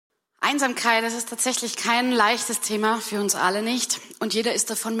Einsamkeit, das ist tatsächlich kein leichtes Thema für uns alle nicht. Und jeder ist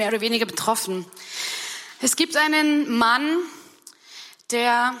davon mehr oder weniger betroffen. Es gibt einen Mann,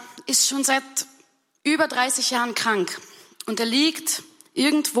 der ist schon seit über 30 Jahren krank. Und er liegt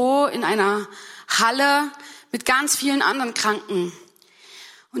irgendwo in einer Halle mit ganz vielen anderen Kranken.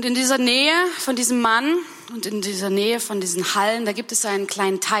 Und in dieser Nähe von diesem Mann und in dieser Nähe von diesen Hallen, da gibt es einen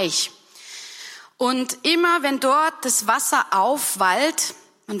kleinen Teich. Und immer wenn dort das Wasser aufwallt,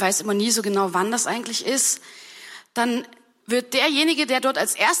 man weiß immer nie so genau, wann das eigentlich ist, dann wird derjenige, der dort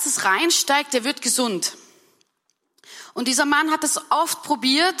als erstes reinsteigt, der wird gesund. Und dieser Mann hat es oft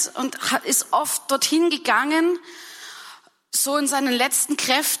probiert und ist oft dorthin gegangen, so in seinen letzten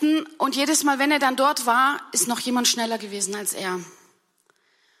Kräften. Und jedes Mal, wenn er dann dort war, ist noch jemand schneller gewesen als er.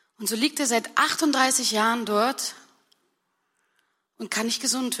 Und so liegt er seit 38 Jahren dort und kann nicht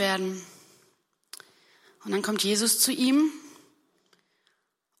gesund werden. Und dann kommt Jesus zu ihm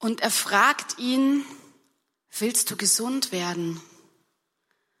und er fragt ihn, willst du gesund werden?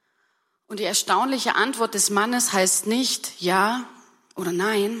 Und die erstaunliche Antwort des Mannes heißt nicht ja oder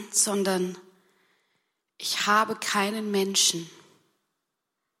nein, sondern ich habe keinen Menschen,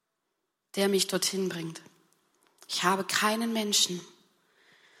 der mich dorthin bringt. Ich habe keinen Menschen.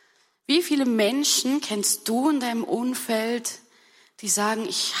 Wie viele Menschen kennst du in deinem Umfeld, die sagen,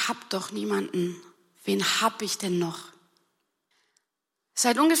 ich habe doch niemanden. Wen habe ich denn noch?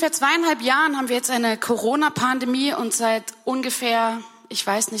 Seit ungefähr 2,5 Jahren haben wir jetzt eine Corona-Pandemie und seit ungefähr,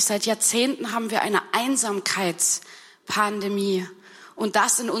 seit Jahrzehnten haben wir eine Einsamkeitspandemie. Und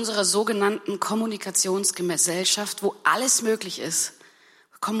das in unserer sogenannten Kommunikationsgesellschaft, wo alles möglich ist.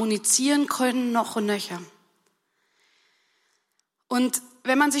 Wir kommunizieren können noch und nöcher. Und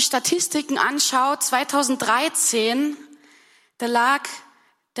wenn man sich Statistiken anschaut, 2013, da lag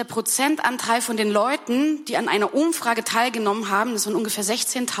der Prozentanteil von den Leuten, die an einer Umfrage teilgenommen haben, das waren ungefähr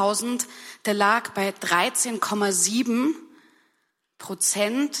 16.000, der lag bei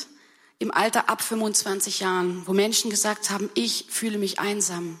 13,7% im Alter ab 25 Jahren, wo Menschen gesagt haben, ich fühle mich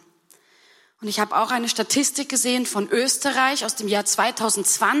einsam. Und ich habe auch eine Statistik gesehen von Österreich aus dem Jahr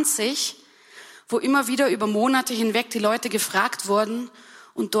 2020, wo immer wieder über Monate hinweg die Leute gefragt wurden.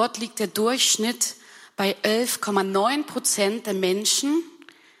 Und dort liegt der Durchschnitt bei 11,9% der Menschen,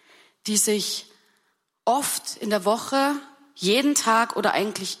 die sich oft in der Woche, jeden Tag oder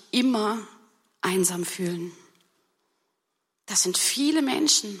eigentlich immer einsam fühlen. Das sind viele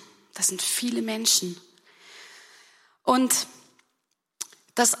Menschen. Das sind viele Menschen. Und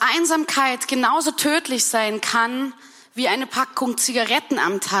dass Einsamkeit genauso tödlich sein kann wie eine Packung Zigaretten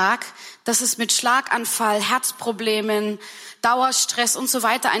am Tag, dass es mit Schlaganfall, Herzproblemen, Dauerstress und so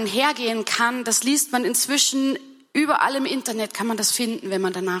weiter einhergehen kann, das liest man inzwischen überall im Internet, kann man das finden, wenn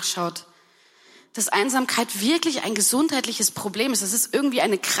man danach schaut. Dass Einsamkeit wirklich ein gesundheitliches Problem ist. Das ist irgendwie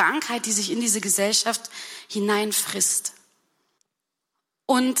eine Krankheit, die sich in diese Gesellschaft hineinfrisst.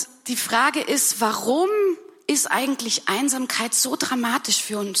 Und die Frage ist, warum ist eigentlich Einsamkeit so dramatisch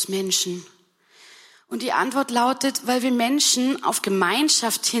für uns Menschen? Und die Antwort lautet, weil wir Menschen auf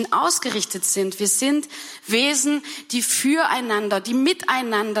Gemeinschaft hin ausgerichtet sind. Wir sind Wesen, die füreinander, die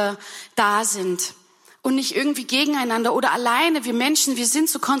miteinander da sind und nicht irgendwie gegeneinander oder alleine. Wir Menschen, wir sind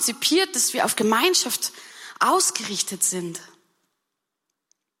so konzipiert, dass wir auf Gemeinschaft ausgerichtet sind.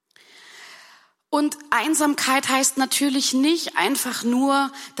 Und Einsamkeit heißt natürlich nicht einfach nur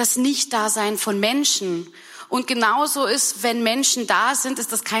das Nichtdasein von Menschen. Und genauso ist, wenn Menschen da sind,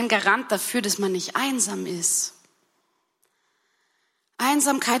 ist das kein Garant dafür, dass man nicht einsam ist.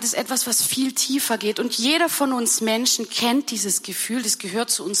 Einsamkeit ist etwas, was viel tiefer geht. Und jeder von uns Menschen kennt dieses Gefühl. Das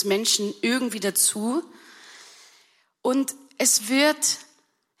gehört zu uns Menschen irgendwie dazu. Und es wird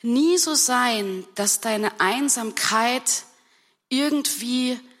nie so sein, dass deine Einsamkeit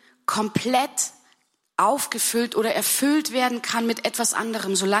irgendwie komplett aufgefüllt oder erfüllt werden kann mit etwas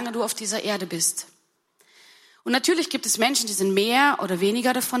anderem, solange du auf dieser Erde bist. Und natürlich gibt es Menschen, die sind mehr oder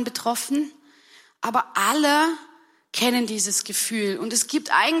weniger davon betroffen, aber alle kennen dieses Gefühl. Und es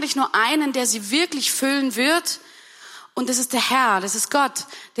gibt eigentlich nur einen, der sie wirklich füllen wird, und das ist der Herr, das ist Gott,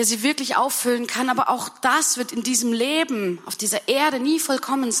 der sie wirklich auffüllen kann. Aber auch das wird in diesem Leben, auf dieser Erde nie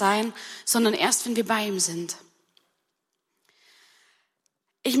vollkommen sein, sondern erst, wenn wir bei ihm sind.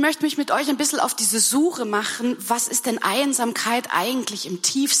 Ich möchte mich mit euch ein bisschen auf diese Suche machen, was ist denn Einsamkeit eigentlich im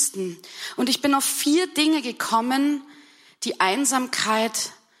tiefsten? Und ich bin auf 4 Dinge gekommen, die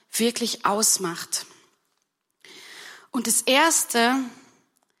Einsamkeit wirklich ausmacht. Und das erste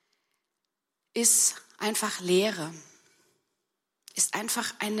ist einfach Leere. Ist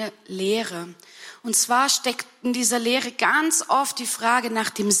einfach eine Leere. Und zwar steckt in dieser Leere ganz oft die Frage nach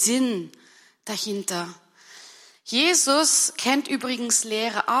dem Sinn dahinter. Jesus kennt übrigens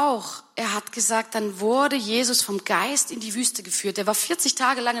Leere auch. Er hat gesagt, dann wurde Jesus vom Geist in die Wüste geführt. Er war 40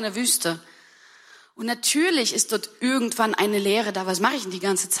 Tage lang in der Wüste. Und natürlich ist dort irgendwann eine Leere da. Was mache ich denn die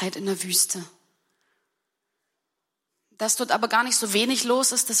ganze Zeit in der Wüste? Dass dort aber gar nicht so wenig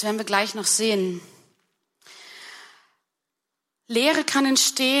los ist, das werden wir gleich noch sehen. Leere kann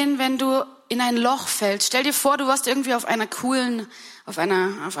entstehen, wenn du in ein Loch fällst. Stell dir vor, du warst irgendwie auf einem coolen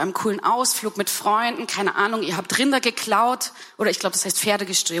Ausflug mit Freunden, keine Ahnung, ihr habt Rinder geklaut, oder ich glaube, das heißt Pferde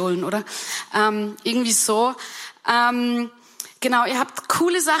gestohlen, oder? Irgendwie so. Genau, ihr habt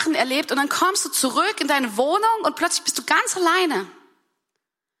coole Sachen erlebt und dann kommst du zurück in deine Wohnung und plötzlich bist du ganz alleine.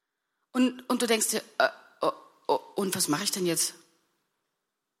 Und du denkst dir, und was mache ich denn jetzt?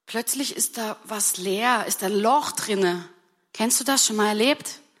 Plötzlich ist da was leer, ist da ein Loch drinne. Kennst du das schon mal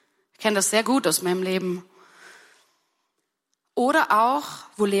erlebt? Ich kenne das sehr gut aus meinem Leben. Oder auch,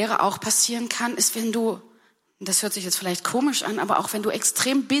 wo Leere auch passieren kann, ist, wenn du, das hört sich jetzt vielleicht komisch an, aber auch wenn du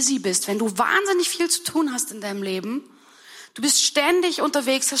extrem busy bist, wenn du wahnsinnig viel zu tun hast in deinem Leben, du bist ständig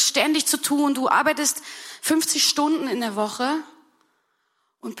unterwegs, hast ständig zu tun, du arbeitest 50 Stunden in der Woche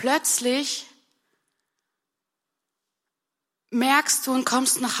und plötzlich merkst du und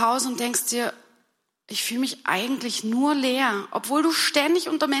kommst nach Hause und denkst dir, ich fühle mich eigentlich nur leer, obwohl du ständig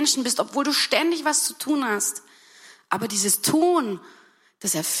unter Menschen bist, obwohl du ständig was zu tun hast. Aber dieses Tun,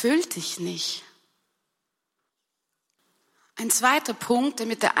 das erfüllt dich nicht. Ein zweiter Punkt, der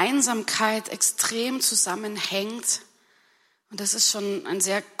mit der Einsamkeit extrem zusammenhängt, und das ist schon ein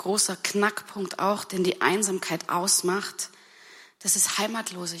sehr großer Knackpunkt auch, den die Einsamkeit ausmacht, das ist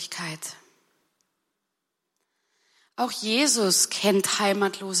Heimatlosigkeit. Auch Jesus kennt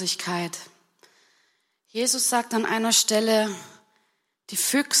Heimatlosigkeit. Jesus sagt an einer Stelle, die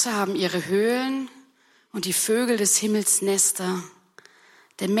Füchse haben ihre Höhlen und die Vögel des Himmels Nester.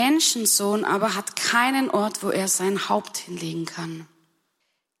 Der Menschensohn aber hat keinen Ort, wo er sein Haupt hinlegen kann.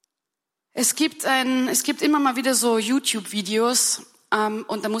 Es gibt immer mal wieder so YouTube-Videos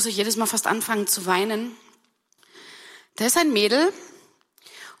und da muss ich jedes Mal fast anfangen zu weinen. Da ist ein Mädel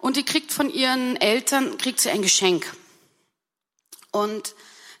und die kriegt von ihren Eltern ein Geschenk. Und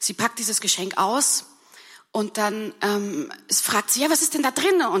sie packt dieses Geschenk aus und dann fragt sie, ja, was ist denn da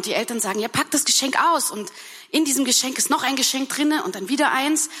drin? Und die Eltern sagen, ja, pack das Geschenk aus. Und in diesem Geschenk ist noch ein Geschenk drin und dann wieder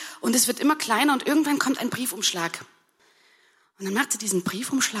eins. Und es wird immer kleiner und irgendwann kommt ein Briefumschlag. Und dann macht sie diesen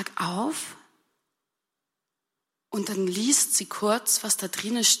Briefumschlag auf und dann liest sie kurz, was da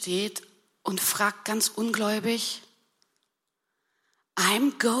drinnen steht und fragt ganz ungläubig,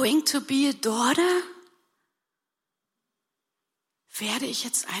 I'm going to be a daughter? Werde ich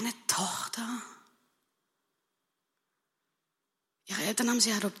jetzt eine Tochter? Ihre Eltern haben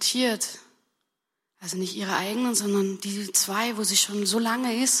sie adoptiert. Also nicht ihre eigenen, sondern die zwei, wo sie schon so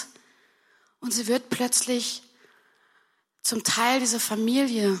lange ist. Und sie wird plötzlich zum Teil dieser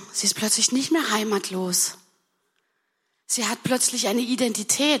Familie. Sie ist plötzlich nicht mehr heimatlos. Sie hat plötzlich eine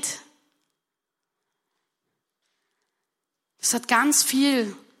Identität. Das hat ganz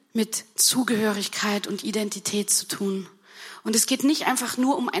viel mit Zugehörigkeit und Identität zu tun. Und es geht nicht einfach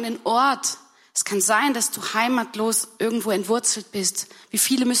nur um einen Ort. Es kann sein, dass du heimatlos irgendwo entwurzelt bist. Wie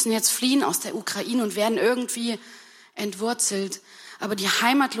viele müssen jetzt fliehen aus der Ukraine und werden irgendwie entwurzelt. Aber die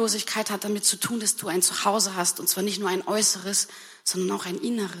Heimatlosigkeit hat damit zu tun, dass du ein Zuhause hast. Und zwar nicht nur ein äußeres, sondern auch ein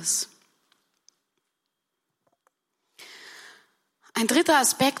inneres. Ein dritter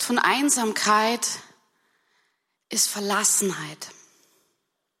Aspekt von Einsamkeit ist Verlassenheit.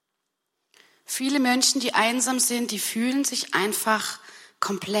 Viele Menschen, die einsam sind, die fühlen sich einfach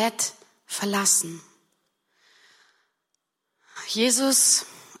komplett verlassen. Jesus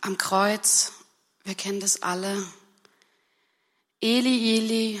am Kreuz, wir kennen das alle. Eli,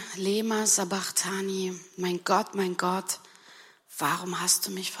 Eli, lema sabachthani, mein Gott, warum hast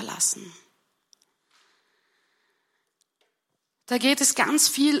du mich verlassen? Da geht es ganz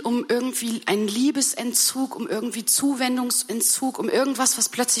viel um irgendwie einen Liebesentzug, um irgendwie Zuwendungsentzug, um irgendwas, was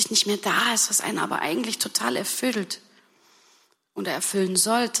plötzlich nicht mehr da ist, was einen aber eigentlich total erfüllt oder erfüllen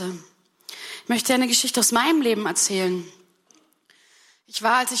sollte. Ich möchte dir eine Geschichte aus meinem Leben erzählen.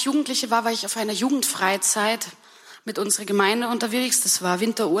 Als ich Jugendliche war ich auf einer Jugendfreizeit mit unserer Gemeinde unterwegs. Das war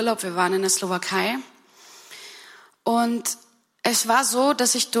Winterurlaub, wir waren in der Slowakei. Und es war so,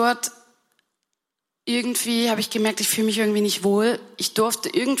 dass ich dort habe ich gemerkt, ich fühle mich irgendwie nicht wohl. Ich durfte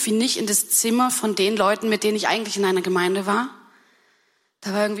irgendwie nicht in das Zimmer von den Leuten, mit denen ich eigentlich in einer Gemeinde war.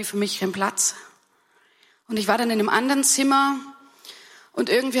 Da war irgendwie für mich kein Platz. Und ich war dann in einem anderen Zimmer und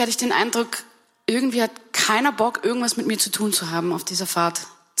irgendwie hatte ich den Eindruck, irgendwie hat keiner Bock, irgendwas mit mir zu tun zu haben auf dieser Fahrt.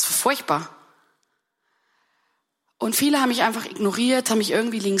 Das war furchtbar. Und viele haben mich einfach ignoriert, haben mich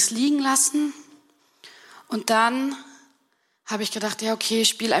irgendwie links liegen lassen. Und dann habe ich gedacht, ja okay, ich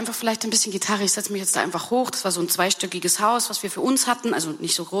spiele einfach vielleicht ein bisschen Gitarre. Ich setze mich jetzt da einfach hoch. Das war so ein zweistöckiges Haus, was wir für uns hatten. Also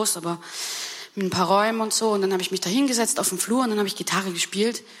nicht so groß, aber mit ein paar Räumen und so. Und dann habe ich mich da hingesetzt auf dem Flur und dann habe ich Gitarre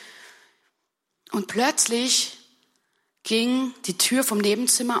gespielt. Und plötzlich ging die Tür vom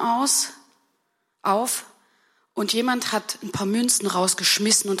Nebenzimmer auf und jemand hat ein paar Münzen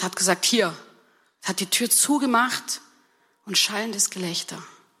rausgeschmissen und hat gesagt, hier, hat die Tür zugemacht und schallendes Gelächter.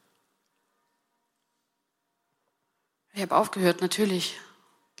 Ich habe aufgehört, natürlich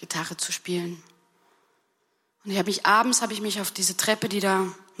Gitarre zu spielen. Und abends habe ich mich auf diese Treppe, die da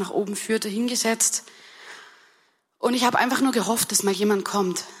nach oben führte, hingesetzt. Und ich habe einfach nur gehofft, dass mal jemand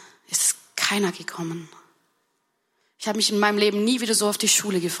kommt. Es ist keiner gekommen. Ich habe mich in meinem Leben nie wieder so auf die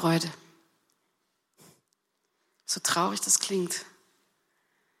Schule gefreut. So traurig das klingt.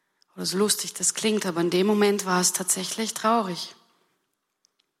 Oder so lustig das klingt, aber in dem Moment war es tatsächlich traurig.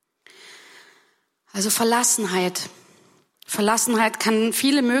 Also Verlassenheit. Verlassenheit kann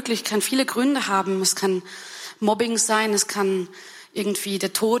viele Gründe haben. Es kann Mobbing sein, es kann irgendwie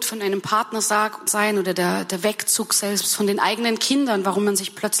der Tod von einem Partner sein oder der Wegzug selbst von den eigenen Kindern, warum man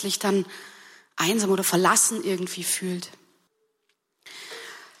sich plötzlich dann einsam oder verlassen irgendwie fühlt.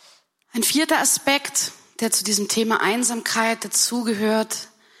 Ein vierter Aspekt, der zu diesem Thema Einsamkeit dazugehört,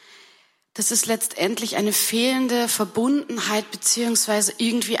 das ist letztendlich eine fehlende Verbundenheit beziehungsweise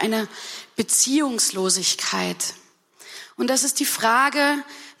irgendwie eine Beziehungslosigkeit. Und das ist die Frage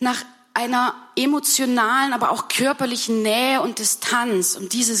nach einer emotionalen, aber auch körperlichen Nähe und Distanz. Um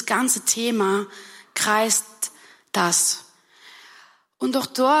dieses ganze Thema kreist das. Und auch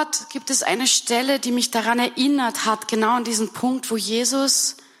dort gibt es eine Stelle, die mich daran erinnert hat, genau an diesen Punkt, wo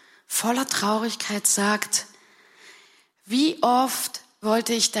Jesus voller Traurigkeit sagt, wie oft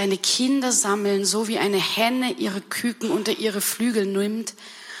wollte ich deine Kinder sammeln, so wie eine Henne ihre Küken unter ihre Flügel nimmt,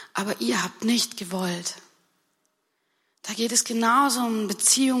 aber ihr habt nicht gewollt. Da geht es genauso um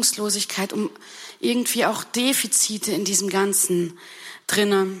Beziehungslosigkeit, um irgendwie auch Defizite in diesem Ganzen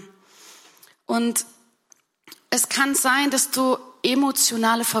drinnen. Und es kann sein, dass du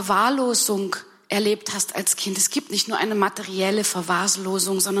emotionale Verwahrlosung erlebt hast als Kind. Es gibt nicht nur eine materielle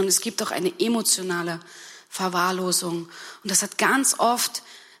Verwahrlosung, sondern es gibt auch eine emotionale Verwahrlosung. Und das hat ganz oft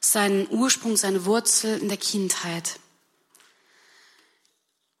seinen Ursprung, seine Wurzel in der Kindheit.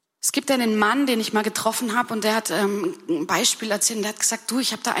 Es gibt einen Mann, den ich mal getroffen habe und der hat ein Beispiel erzählt und der hat gesagt,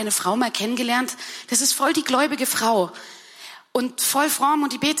 ich habe da eine Frau mal kennengelernt, das ist voll die gläubige Frau und voll fromm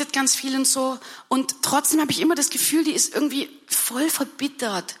und die betet ganz viel und so und trotzdem habe ich immer das Gefühl, die ist irgendwie voll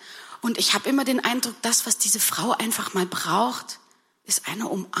verbittert und ich habe immer den Eindruck, das, was diese Frau einfach mal braucht, ist eine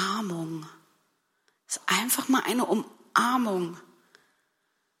Umarmung. Ist einfach mal eine Umarmung,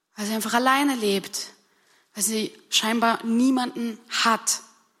 weil sie einfach alleine lebt, weil sie scheinbar niemanden hat.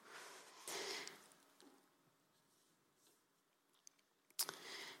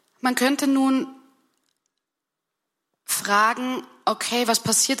 Man könnte nun fragen, okay, was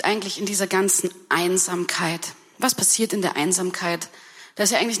passiert eigentlich in dieser ganzen Einsamkeit? Was passiert in der Einsamkeit? Da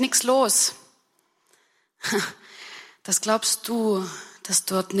ist ja eigentlich nichts los. Das glaubst du, dass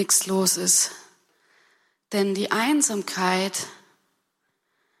dort nichts los ist. Denn die Einsamkeit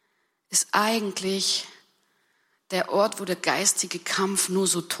ist eigentlich der Ort, wo der geistige Kampf nur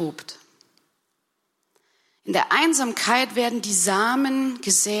so tobt. In der Einsamkeit werden die Samen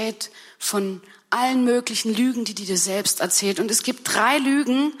gesät von allen möglichen Lügen, die dir selbst erzählt. Und es gibt 3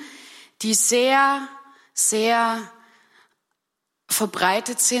 Lügen, die sehr, sehr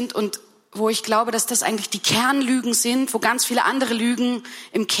verbreitet sind und wo ich glaube, dass das eigentlich die Kernlügen sind, wo ganz viele andere Lügen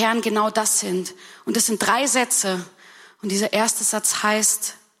im Kern genau das sind. Und das sind 3 Sätze. Und dieser erste Satz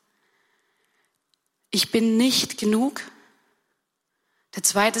heißt, ich bin nicht genug. Der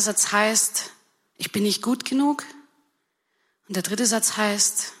zweite Satz heißt, ich bin nicht gut genug. Und der dritte Satz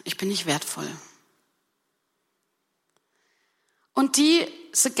heißt, ich bin nicht wertvoll. Und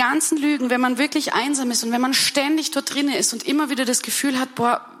diese ganzen Lügen, wenn man wirklich einsam ist und wenn man ständig dort drin ist und immer wieder das Gefühl hat,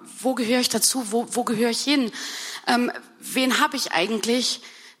 wo gehöre ich dazu, wo gehöre ich hin, wen habe ich eigentlich,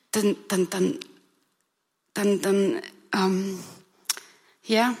 dann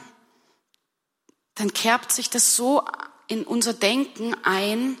kerbt sich das so in unser Denken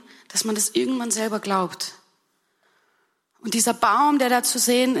ein, dass man das irgendwann selber glaubt. Und dieser Baum, der da zu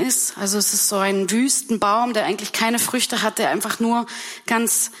sehen ist, also es ist so ein Wüstenbaum, der eigentlich keine Früchte hat, der einfach nur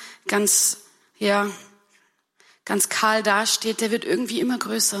ganz kahl dasteht, der wird irgendwie immer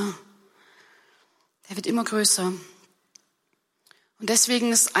größer. Der wird immer größer. Und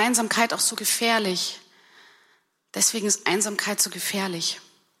deswegen ist Einsamkeit auch so gefährlich. Deswegen ist Einsamkeit so gefährlich.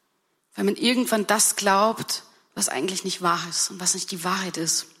 Weil man irgendwann das glaubt, was eigentlich nicht wahr ist und was nicht die Wahrheit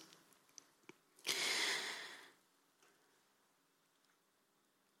ist.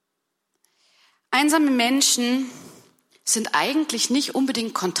 Einsame Menschen sind eigentlich nicht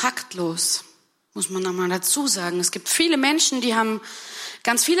unbedingt kontaktlos, muss man nochmal dazu sagen. Es gibt viele Menschen, die haben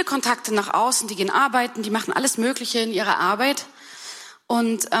ganz viele Kontakte nach außen, die gehen arbeiten, die machen alles Mögliche in ihrer Arbeit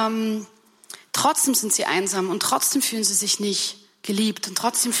und trotzdem sind sie einsam und trotzdem fühlen sie sich nicht geliebt und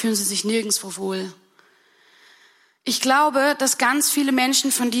trotzdem fühlen sie sich nirgendwo wohl. Ich glaube, dass ganz viele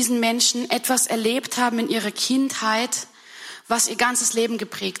Menschen von diesen Menschen etwas erlebt haben in ihrer Kindheit, was ihr ganzes Leben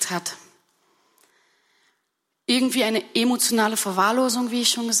geprägt hat. Irgendwie eine emotionale Verwahrlosung, wie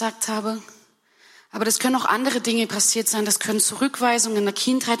ich schon gesagt habe. Aber das können auch andere Dinge passiert sein. Das können Zurückweisungen in der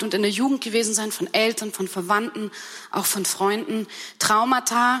Kindheit und in der Jugend gewesen sein, von Eltern, von Verwandten, auch von Freunden.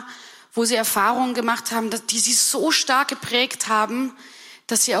 Traumata, wo sie Erfahrungen gemacht haben, die sie so stark geprägt haben,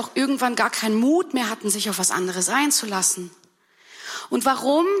 dass sie auch irgendwann gar keinen Mut mehr hatten, sich auf was anderes einzulassen. Und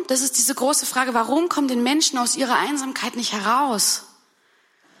warum? Das ist diese große Frage, warum kommen den Menschen aus ihrer Einsamkeit nicht heraus?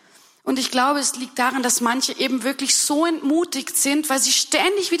 Und ich glaube, es liegt daran, dass manche eben wirklich so entmutigt sind, weil sie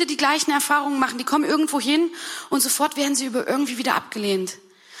ständig wieder die gleichen Erfahrungen machen. Die kommen irgendwo hin und sofort werden sie irgendwie wieder abgelehnt.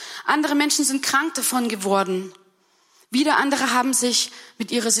 Andere Menschen sind krank davon geworden. Wieder andere haben sich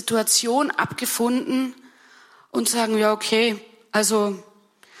mit ihrer Situation abgefunden und sagen, ja okay, also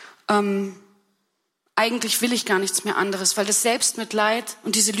eigentlich will ich gar nichts mehr anderes, weil das Selbstmitleid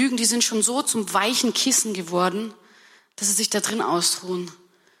und diese Lügen, die sind schon so zum weichen Kissen geworden, dass sie sich da drin ausruhen.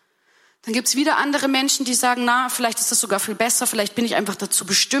 Dann gibt's wieder andere Menschen, die sagen, na, vielleicht ist das sogar viel besser, vielleicht bin ich einfach dazu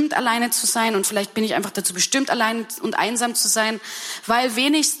bestimmt, alleine zu sein und vielleicht bin ich einfach dazu bestimmt, allein und einsam zu sein, weil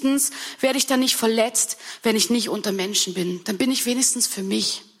wenigstens werde ich dann nicht verletzt, wenn ich nicht unter Menschen bin. Dann bin ich wenigstens für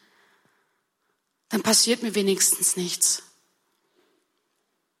mich. Dann passiert mir wenigstens nichts.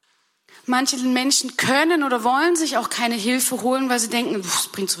 Manche Menschen können oder wollen sich auch keine Hilfe holen, weil sie denken, es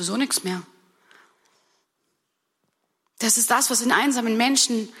bringt sowieso nichts mehr. Das ist das, was in einsamen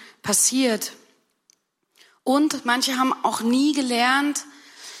Menschen passiert. Und manche haben auch nie gelernt,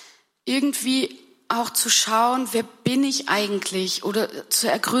 irgendwie auch zu schauen, wer bin ich eigentlich? Oder zu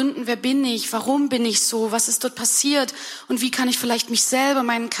ergründen, wer bin ich? Warum bin ich so? Was ist dort passiert? Und wie kann ich vielleicht mich selber,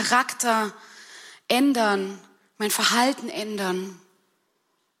 meinen Charakter ändern, mein Verhalten ändern?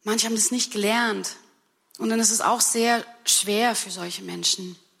 Manche haben das nicht gelernt. Und dann ist es auch sehr schwer für solche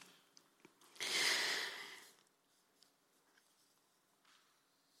Menschen.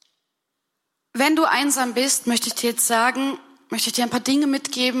 Wenn du einsam bist, möchte ich dir ein paar Dinge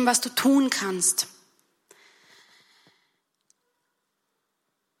mitgeben, was du tun kannst.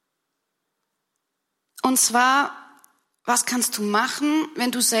 Und zwar, was kannst du machen,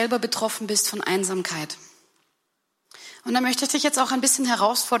 wenn du selber betroffen bist von Einsamkeit? Und da möchte ich dich jetzt auch ein bisschen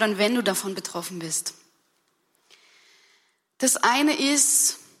herausfordern, wenn du davon betroffen bist. Das eine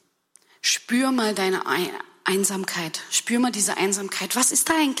ist, spür mal deine Einsamkeit. Spür mal diese Einsamkeit. Was ist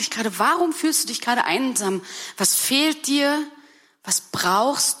da eigentlich gerade? Warum fühlst du dich gerade einsam? Was fehlt dir? Was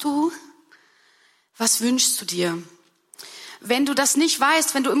brauchst du? Was wünschst du dir? Wenn du das nicht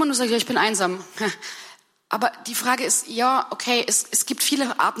weißt, wenn du immer nur sagst, ja, ich bin einsam. Aber die Frage ist, ja, okay, es gibt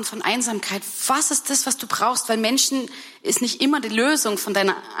viele Arten von Einsamkeit. Was ist das, was du brauchst? Weil Menschen ist nicht immer die Lösung von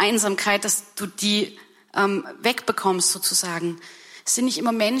deiner Einsamkeit, dass du die wegbekommst sozusagen. Es sind nicht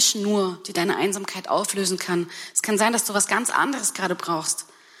immer Menschen nur, die deine Einsamkeit auflösen kann. Es kann sein, dass du was ganz anderes gerade brauchst.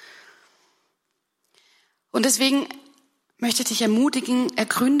 Und deswegen möchte ich dich ermutigen,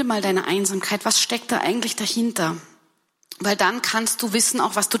 ergründe mal deine Einsamkeit. Was steckt da eigentlich dahinter? Weil dann kannst du wissen,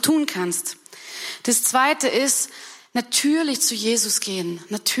 auch was du tun kannst. Das Zweite ist, natürlich zu Jesus gehen.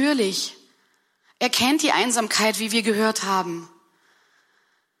 Natürlich. Er kennt die Einsamkeit, wie wir gehört haben.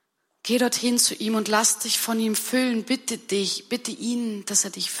 Geh dorthin zu ihm und lass dich von ihm füllen. Bitte ihn, dass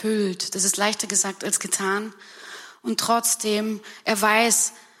er dich füllt. Das ist leichter gesagt als getan. Und trotzdem, er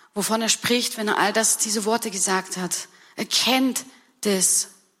weiß, wovon er spricht, wenn er diese Worte gesagt hat. Er kennt das.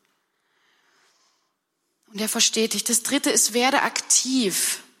 Und er versteht dich. Das Dritte ist, werde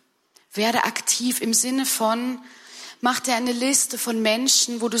aktiv. Werde aktiv im Sinne von, mach dir eine Liste von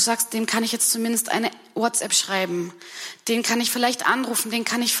Menschen, wo du sagst, dem kann ich jetzt zumindest eine WhatsApp schreiben. Den kann ich vielleicht anrufen, den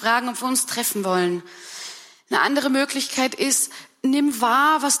kann ich fragen, ob wir uns treffen wollen. Eine andere Möglichkeit ist, nimm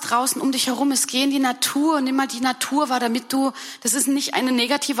wahr, was draußen um dich herum ist. Geh in die Natur, nimm mal die Natur wahr, das ist nicht eine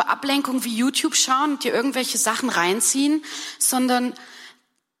negative Ablenkung wie YouTube schauen und dir irgendwelche Sachen reinziehen, sondern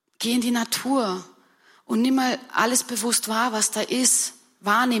geh in die Natur und nimm mal alles bewusst wahr, was da ist.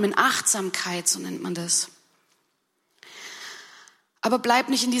 Wahrnehmen, Achtsamkeit, so nennt man das. Aber bleib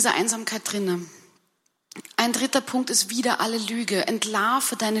nicht in dieser Einsamkeit drinne. Ein dritter Punkt ist wieder alle Lüge.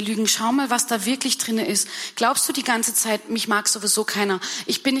 Entlarve deine Lügen. Schau mal, was da wirklich drinne ist. Glaubst du die ganze Zeit, mich mag sowieso keiner.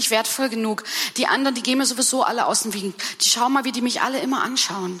 Ich bin nicht wertvoll genug. Die anderen, die gehen mir sowieso alle aus dem Weg. Schau mal, wie die mich alle immer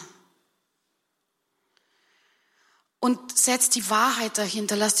anschauen. und setz die Wahrheit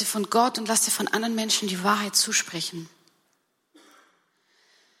dahinter. Lass dir von Gott und lass dir von anderen Menschen die Wahrheit zusprechen.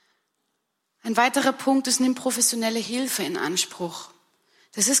 Ein weiterer Punkt ist, nimm professionelle Hilfe in Anspruch.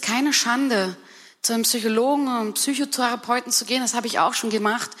 Das ist keine Schande, zu einem Psychologen oder einem Psychotherapeuten zu gehen. Das habe ich auch schon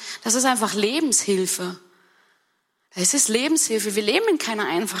gemacht. Das ist einfach Lebenshilfe. Es ist Lebenshilfe. Wir leben in keiner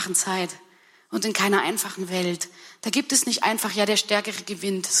einfachen Zeit und in keiner einfachen Welt. Da gibt es nicht einfach, ja, der Stärkere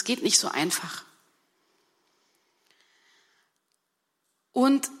gewinnt. Es geht nicht so einfach.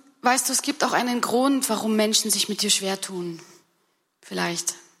 Und weißt du, es gibt auch einen Grund, warum Menschen sich mit dir schwer tun.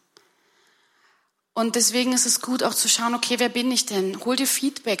 Vielleicht. Und deswegen ist es gut, auch zu schauen, okay, wer bin ich denn? Hol dir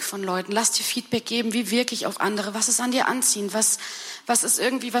Feedback von Leuten, lass dir Feedback geben, wie wirke ich auf andere, was ist an dir anziehend, was ist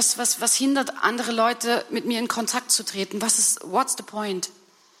irgendwie, was hindert andere Leute, mit mir in Kontakt zu treten, what's the point?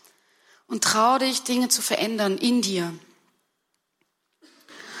 Und trau dich, Dinge zu verändern in dir.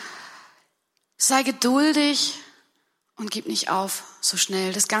 Sei geduldig und gib nicht auf so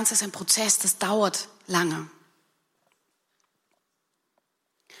schnell. Das Ganze ist ein Prozess, das dauert lange.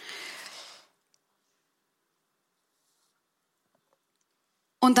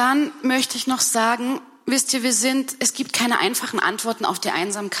 Und dann möchte ich noch sagen, wisst ihr, es gibt keine einfachen Antworten auf die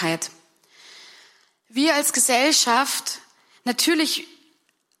Einsamkeit. Wir als Gesellschaft, natürlich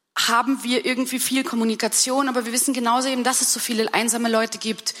haben wir irgendwie viel Kommunikation, aber wir wissen genauso eben, dass es so viele einsame Leute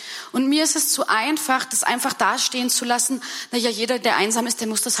gibt. Und mir ist es zu einfach, das einfach dastehen zu lassen, naja, jeder, der einsam ist, der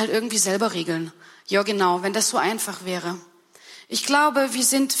muss das halt irgendwie selber regeln. Ja, genau, wenn das so einfach wäre. Ich glaube, wir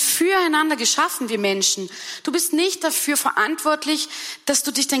sind füreinander geschaffen, wir Menschen. Du bist nicht dafür verantwortlich, dass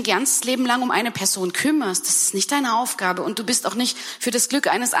du dich dein ganzes Leben lang um eine Person kümmerst. Das ist nicht deine Aufgabe. Und du bist auch nicht für das Glück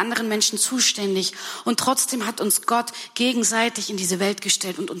eines anderen Menschen zuständig. Und trotzdem hat uns Gott gegenseitig in diese Welt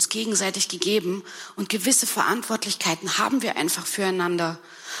gestellt und uns gegenseitig gegeben. Und gewisse Verantwortlichkeiten haben wir einfach füreinander.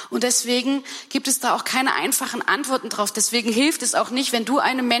 Und deswegen gibt es da auch keine einfachen Antworten drauf. Deswegen hilft es auch nicht, wenn du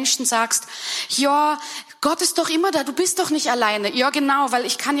einem Menschen sagst, ja, Gott ist doch immer da, du bist doch nicht alleine. Ja, genau, weil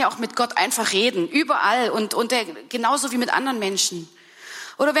ich kann ja auch mit Gott einfach reden, überall und genauso wie mit anderen Menschen.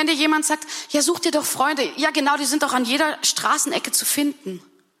 Oder wenn dir jemand sagt, ja, such dir doch Freunde. Ja, genau, die sind doch an jeder Straßenecke zu finden.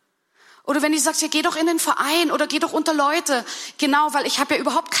 Oder wenn du sagst, ja, geh doch in den Verein oder geh doch unter Leute. Genau, weil ich habe ja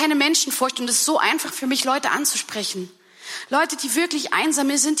überhaupt keine Menschenfurcht und es ist so einfach für mich, Leute anzusprechen. Leute, die wirklich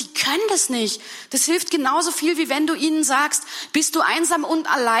einsam sind, die können das nicht. Das hilft genauso viel, wie wenn du ihnen sagst, bist du einsam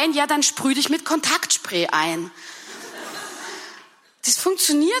und allein? Ja, dann sprüh dich mit Kontaktspray ein. Das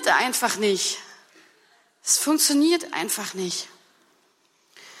funktioniert einfach nicht. Das funktioniert einfach nicht.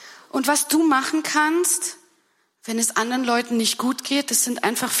 Und was du machen kannst, wenn es anderen Leuten nicht gut geht, das sind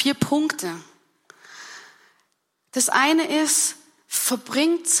einfach 4 Punkte. Das eine ist,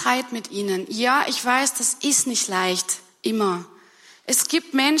 verbring Zeit mit ihnen. Ja, ich weiß, das ist nicht leicht. Immer. Es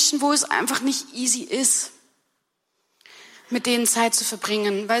gibt Menschen, wo es einfach nicht easy ist, mit denen Zeit zu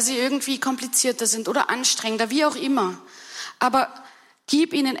verbringen, weil sie irgendwie komplizierter sind oder anstrengender, wie auch immer. Aber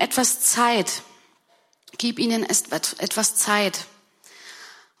gib ihnen etwas Zeit. Gib ihnen etwas Zeit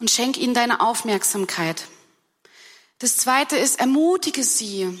und schenk ihnen deine Aufmerksamkeit. Das Zweite ist, ermutige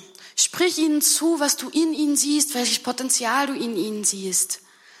sie. Sprich ihnen zu, was du in ihnen siehst, welches Potenzial du in ihnen siehst.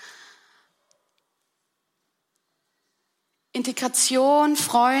 Integration,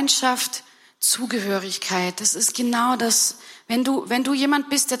 Freundschaft, Zugehörigkeit, das ist genau das. Wenn du jemand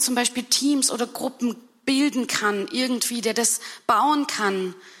bist, der zum Beispiel Teams oder Gruppen bilden kann, irgendwie, der das bauen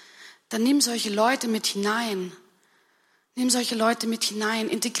kann, dann nimm solche Leute mit hinein. Nimm solche Leute mit hinein,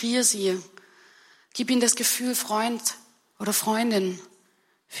 integriere sie. Gib ihnen das Gefühl, Freund oder Freundin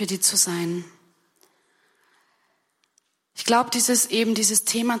für die zu sein. Ich glaube, dieses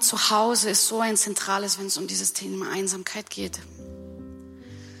Thema Zuhause ist so ein zentrales, wenn es um dieses Thema Einsamkeit geht.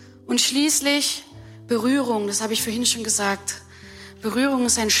 Und schließlich Berührung, das habe ich vorhin schon gesagt. Berührung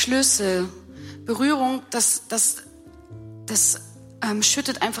ist ein Schlüssel. Berührung, das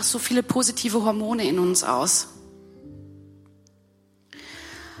schüttet einfach so viele positive Hormone in uns aus.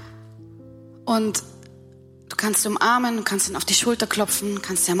 Und du kannst ihn umarmen, du kannst ihn auf die Schulter klopfen,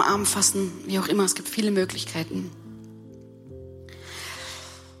 kannst ihn am Arm fassen, wie auch immer. Es gibt viele Möglichkeiten.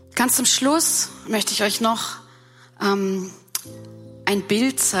 Ganz zum Schluss möchte ich euch noch ein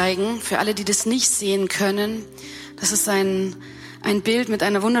Bild zeigen, für alle, die das nicht sehen können. Das ist ein Bild mit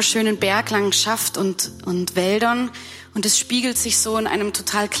einer wunderschönen Berglandschaft und Wäldern. Und es spiegelt sich so in einem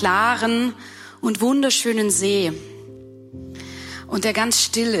total klaren und wunderschönen See. Und der ganz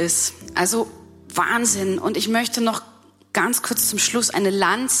still ist. Also Wahnsinn. Und ich möchte noch ganz kurz zum Schluss eine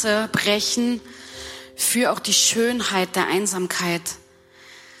Lanze brechen für auch die Schönheit der Einsamkeit.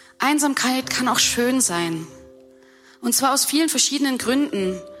 Einsamkeit kann auch schön sein. Und zwar aus vielen verschiedenen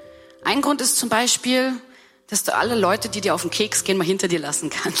Gründen. Ein Grund ist zum Beispiel, dass du alle Leute, die dir auf den Keks gehen, mal hinter dir lassen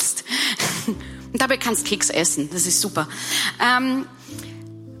kannst. Und dabei kannst Keks essen, das ist super.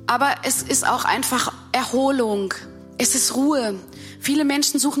 Aber es ist auch einfach Erholung, es ist Ruhe. Viele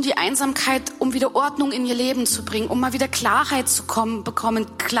Menschen suchen die Einsamkeit, um wieder Ordnung in ihr Leben zu bringen, um mal wieder Klarheit zu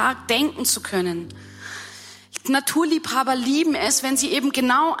bekommen, klar denken zu können. Naturliebhaber lieben es, wenn sie eben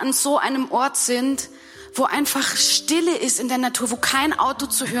genau an so einem Ort sind, wo einfach Stille ist in der Natur, wo kein Auto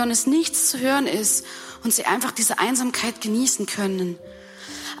zu hören ist, nichts zu hören ist und sie einfach diese Einsamkeit genießen können.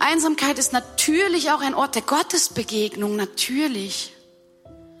 Einsamkeit ist natürlich auch ein Ort der Gottesbegegnung, natürlich.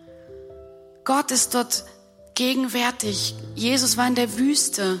 Gott ist dort gegenwärtig. Jesus war in der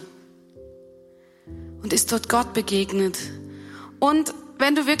Wüste und ist dort Gott begegnet. Und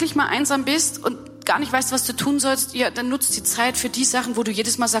wenn du wirklich mal einsam bist und gar nicht weißt, was du tun sollst, ja, dann nutzt die Zeit für die Sachen, wo du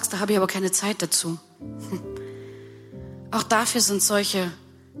jedes Mal sagst, da habe ich aber keine Zeit dazu. Auch dafür sind solche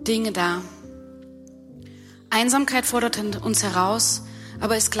Dinge da. Einsamkeit fordert uns heraus,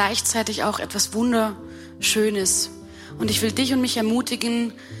 aber ist gleichzeitig auch etwas Wunderschönes. Und ich will dich und mich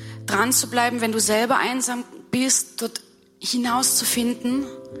ermutigen, dran zu bleiben, wenn du selber einsam bist, dort hinauszufinden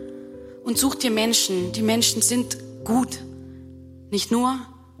und such dir Menschen. Die Menschen sind gut. Nicht nur,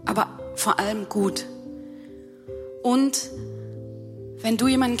 aber vor allem gut. Und wenn du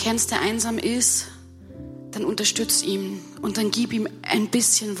jemanden kennst, der einsam ist, dann unterstütz ihn und dann gib ihm ein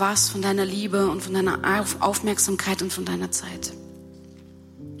bisschen was von deiner Liebe und von deiner Aufmerksamkeit und von deiner Zeit.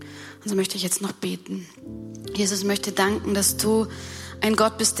 Und so möchte ich jetzt noch beten. Jesus, ich möchte danken, dass du ein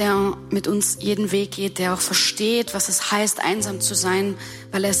Gott bist, der mit uns jeden Weg geht, der auch versteht, was es heißt, einsam zu sein,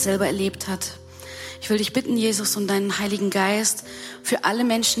 weil er es selber erlebt hat. Ich will dich bitten, Jesus, um deinen Heiligen Geist für alle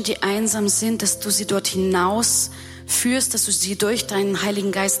Menschen, die einsam sind, dass du sie dort hinaus führst, dass du sie durch deinen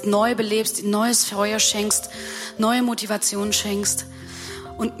Heiligen Geist neu belebst, ihnen neues Feuer schenkst, neue Motivation schenkst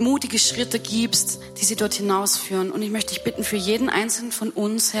und mutige Schritte gibst, die sie dort hinausführen. Und ich möchte dich bitten für jeden Einzelnen von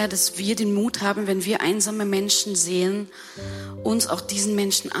uns, Herr, dass wir den Mut haben, wenn wir einsame Menschen sehen, uns auch diesen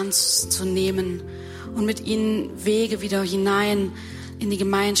Menschen anzunehmen und mit ihnen Wege wieder hinein in die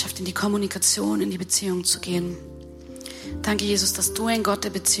Gemeinschaft, in die Kommunikation, in die Beziehung zu gehen. Danke, Jesus, dass du ein Gott der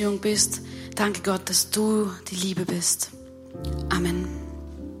Beziehung bist. Danke, Gott, dass du die Liebe bist. Amen.